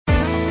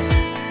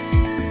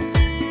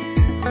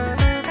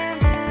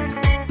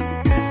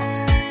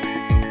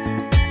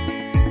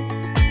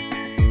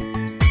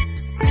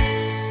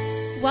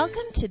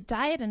to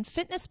Diet and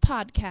Fitness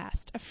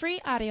Podcast, a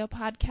free audio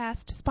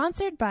podcast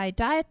sponsored by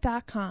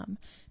Diet.com.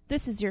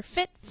 This is your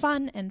fit,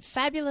 fun, and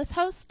fabulous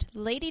host,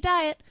 Lady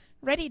Diet,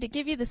 ready to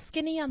give you the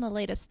skinny on the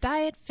latest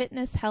diet,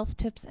 fitness, health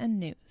tips, and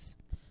news.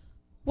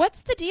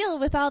 What's the deal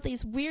with all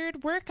these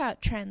weird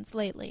workout trends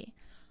lately?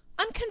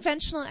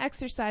 Unconventional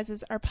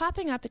exercises are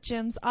popping up at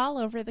gyms all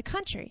over the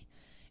country.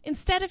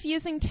 Instead of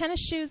using tennis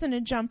shoes and a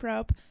jump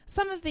rope,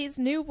 some of these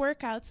new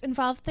workouts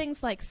involve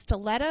things like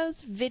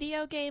stilettos,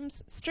 video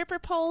games, stripper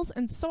poles,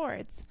 and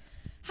swords.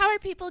 How are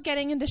people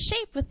getting into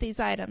shape with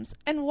these items,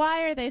 and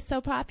why are they so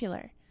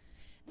popular?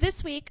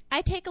 This week,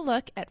 I take a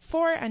look at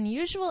 4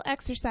 unusual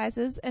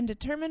exercises and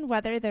determine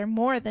whether they're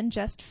more than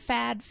just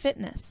fad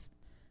fitness.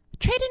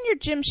 Trade in your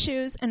gym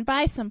shoes and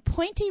buy some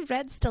pointy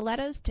red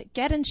stilettos to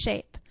get in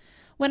shape.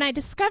 When I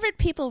discovered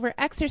people were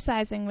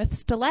exercising with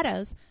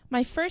stilettos,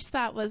 my first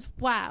thought was,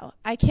 wow,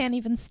 I can't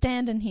even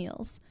stand in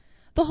heels.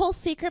 The whole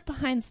secret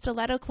behind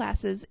stiletto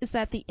classes is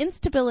that the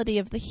instability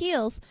of the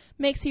heels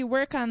makes you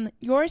work on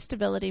your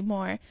stability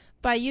more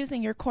by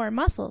using your core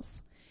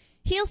muscles.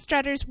 Heel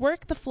strutters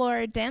work the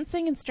floor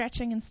dancing and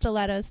stretching in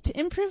stilettos to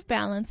improve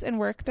balance and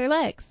work their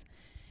legs.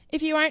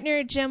 If you aren't near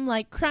a gym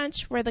like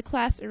Crunch, where the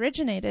class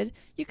originated,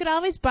 you could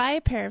always buy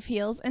a pair of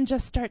heels and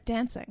just start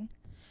dancing.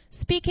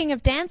 Speaking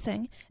of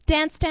dancing,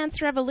 Dance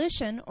Dance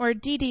Revolution, or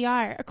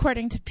DDR,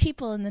 according to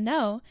people in the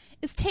know,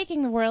 is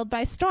taking the world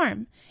by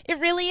storm. It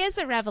really is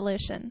a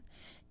revolution.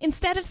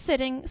 Instead of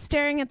sitting,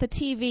 staring at the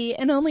TV,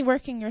 and only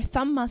working your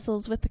thumb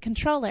muscles with the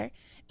controller,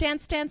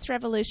 Dance Dance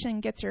Revolution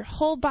gets your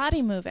whole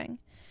body moving.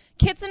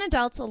 Kids and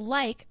adults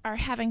alike are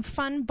having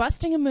fun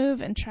busting a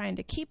move and trying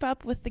to keep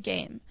up with the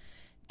game.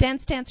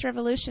 Dance Dance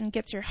Revolution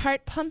gets your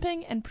heart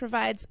pumping and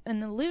provides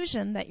an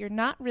illusion that you're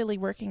not really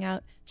working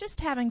out,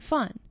 just having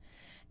fun.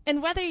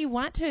 And whether you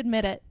want to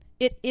admit it,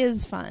 it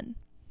is fun.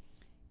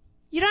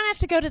 You don't have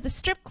to go to the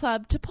strip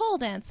club to pole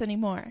dance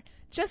anymore.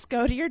 Just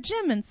go to your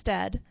gym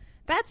instead.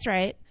 That's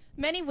right.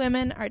 Many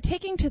women are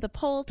taking to the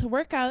pole to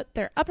work out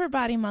their upper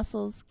body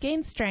muscles,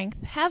 gain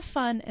strength, have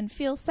fun, and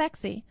feel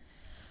sexy.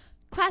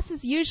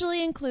 Classes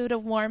usually include a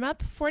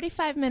warm-up,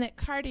 45-minute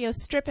cardio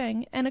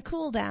stripping, and a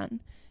cool-down.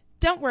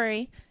 Don't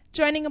worry,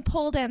 joining a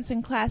pole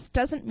dancing class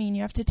doesn't mean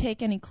you have to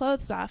take any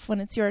clothes off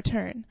when it's your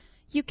turn.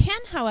 You can,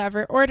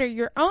 however, order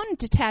your own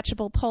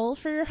detachable pole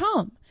for your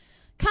home.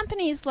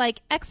 Companies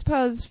like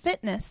Expose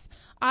Fitness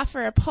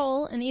offer a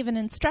pole and even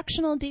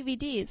instructional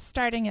DVDs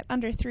starting at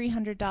under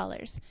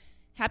 $300.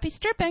 Happy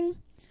stripping!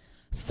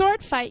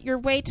 Sword fight your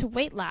way to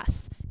weight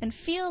loss and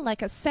feel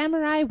like a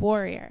samurai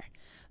warrior.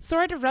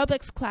 Sword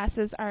aerobics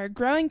classes are a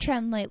growing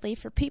trend lately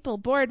for people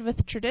bored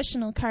with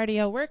traditional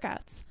cardio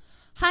workouts.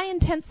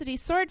 High-intensity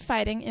sword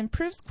fighting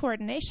improves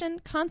coordination,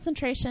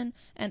 concentration,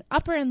 and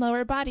upper and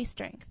lower body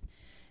strength.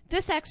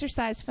 This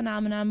exercise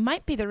phenomenon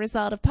might be the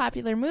result of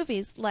popular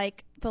movies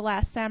like The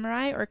Last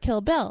Samurai or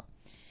Kill Bill.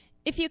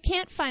 If you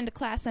can't find a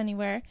class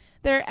anywhere,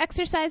 there are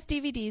exercise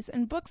DVDs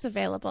and books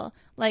available,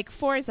 like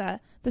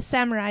Forza, the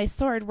Samurai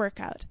Sword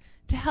Workout,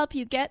 to help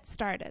you get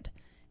started.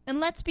 And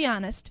let's be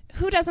honest,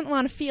 who doesn't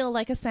want to feel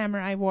like a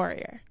samurai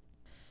warrior?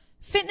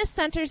 Fitness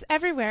centers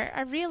everywhere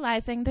are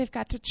realizing they've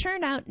got to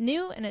churn out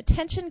new and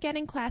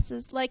attention-getting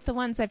classes like the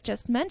ones I've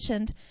just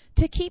mentioned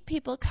to keep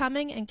people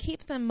coming and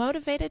keep them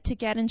motivated to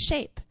get in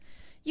shape.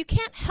 You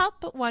can't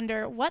help but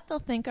wonder what they'll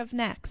think of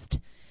next.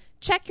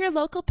 Check your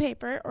local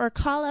paper or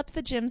call up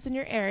the gyms in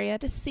your area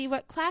to see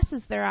what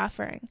classes they're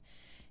offering.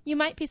 You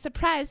might be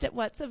surprised at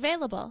what's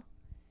available.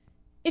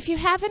 If you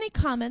have any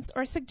comments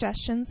or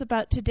suggestions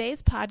about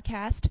today's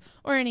podcast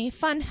or any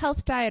fun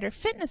health, diet, or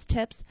fitness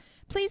tips,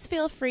 please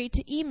feel free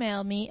to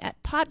email me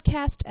at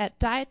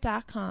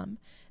podcast@diet.com.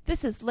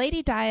 This is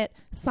Lady Diet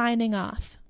signing off.